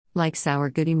Like sour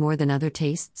goody more than other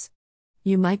tastes?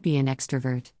 You might be an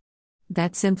extrovert.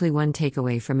 That's simply one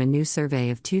takeaway from a new survey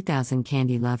of 2,000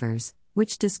 candy lovers,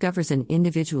 which discovers an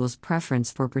individual's preference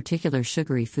for particular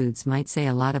sugary foods might say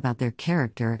a lot about their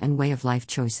character and way of life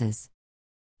choices.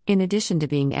 In addition to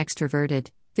being extroverted,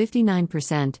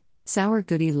 59%, sour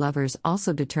goody lovers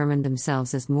also determined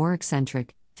themselves as more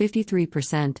eccentric,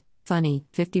 53%, funny,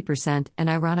 50%, and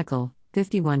ironical,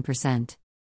 51%.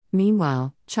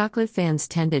 Meanwhile, chocolate fans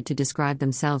tended to describe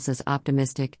themselves as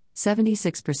optimistic,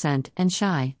 76%, and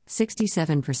shy,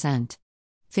 67%.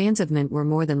 Fans of mint were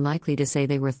more than likely to say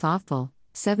they were thoughtful,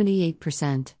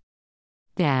 78%.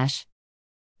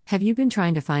 Have you been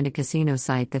trying to find a casino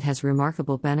site that has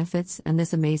remarkable benefits and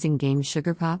this amazing game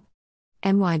Sugar Pop?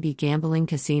 MYB Gambling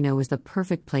Casino is the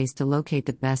perfect place to locate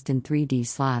the best in 3D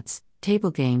slots,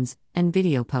 table games, and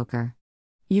video poker.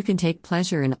 You can take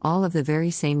pleasure in all of the very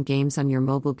same games on your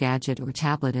mobile gadget or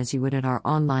tablet as you would at our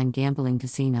online gambling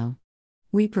casino.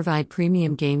 We provide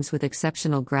premium games with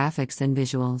exceptional graphics and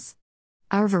visuals.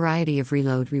 Our variety of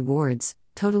reload rewards,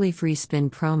 totally free spin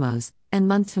promos, and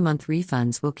month-to-month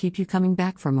refunds will keep you coming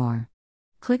back for more.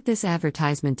 Click this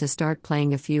advertisement to start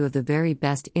playing a few of the very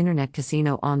best internet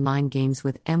casino online games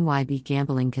with MYB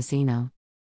Gambling Casino.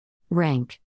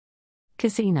 Rank.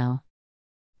 Casino.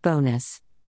 Bonus.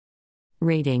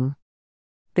 Rating.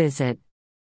 Visit.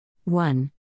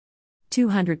 1.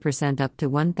 200% up to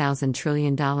 $1,000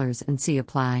 trillion and see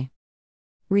apply.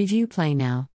 Review play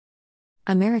now.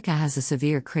 America has a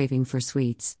severe craving for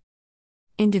sweets.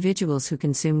 Individuals who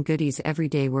consume goodies every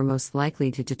day were most likely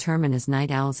to determine as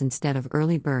night owls instead of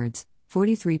early birds,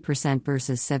 43%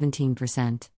 versus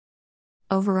 17%.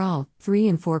 Overall, 3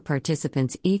 in 4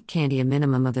 participants eat candy a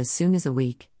minimum of as soon as a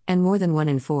week, and more than 1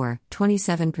 in 4,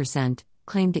 27%,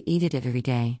 claim to eat it every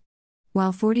day.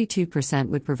 While 42%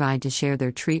 would provide to share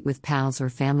their treat with pals or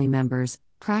family members,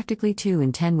 practically 2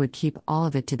 in 10 would keep all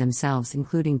of it to themselves,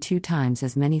 including 2 times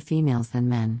as many females than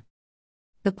men.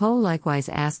 The poll likewise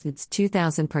asked its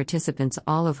 2,000 participants,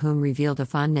 all of whom revealed a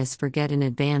fondness for Get in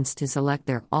advance to select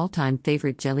their all-time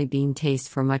favorite jelly bean taste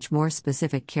for much more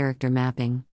specific character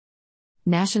mapping.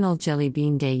 National Jelly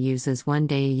Bean Day uses 1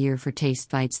 day a year for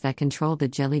taste fights that control the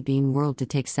jelly bean world to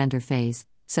take center phase,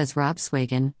 says Rob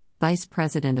Swagan, Vice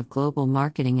President of Global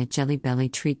Marketing at Jelly Belly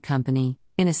Treat Company,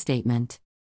 in a statement.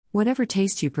 Whatever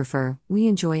taste you prefer, we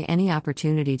enjoy any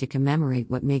opportunity to commemorate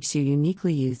what makes you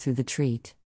uniquely you through the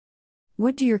treat.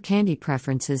 What do your candy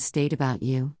preferences state about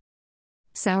you?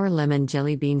 Sour lemon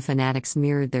jelly bean fanatics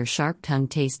mirrored their sharp-tongued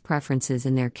taste preferences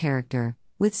in their character,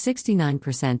 with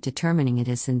 69% determining it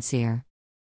as sincere.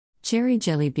 Cherry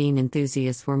jelly bean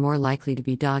enthusiasts were more likely to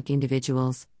be dog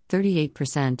individuals,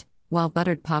 38%, while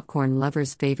buttered popcorn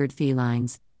lovers favored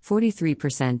felines,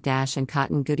 43%. And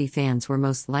cotton goody fans were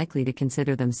most likely to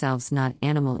consider themselves not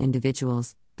animal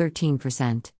individuals,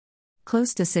 13%.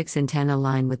 Close to 6 in 10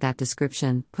 align with that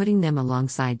description, putting them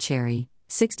alongside cherry,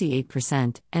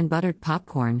 68%, and buttered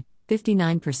popcorn,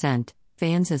 59%,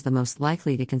 fans as the most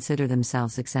likely to consider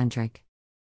themselves eccentric.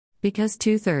 Because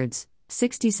 2/3,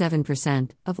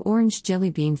 67%, of orange jelly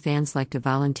bean fans like to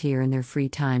volunteer in their free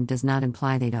time does not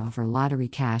imply they'd offer lottery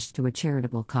cash to a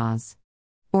charitable cause.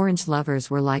 Orange lovers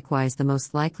were likewise the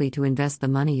most likely to invest the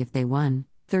money if they won,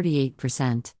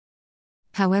 38%.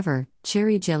 However,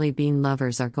 cherry jelly bean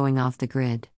lovers are going off the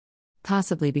grid.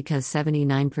 Possibly because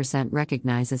 79%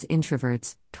 recognize as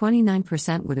introverts,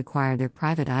 29% would acquire their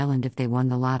private island if they won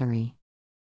the lottery.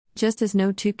 Just as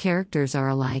no 2 characters are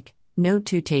alike, no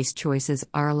 2 taste choices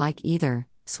are alike either,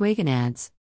 Swagan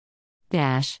adds.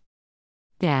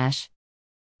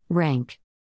 Rank.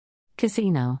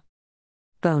 Casino.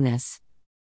 Bonus.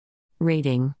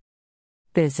 Rating.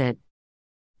 Visit.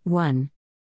 1.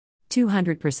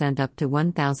 200% up to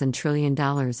 $1,000 trillion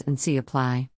and see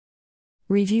apply.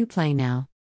 Review play now.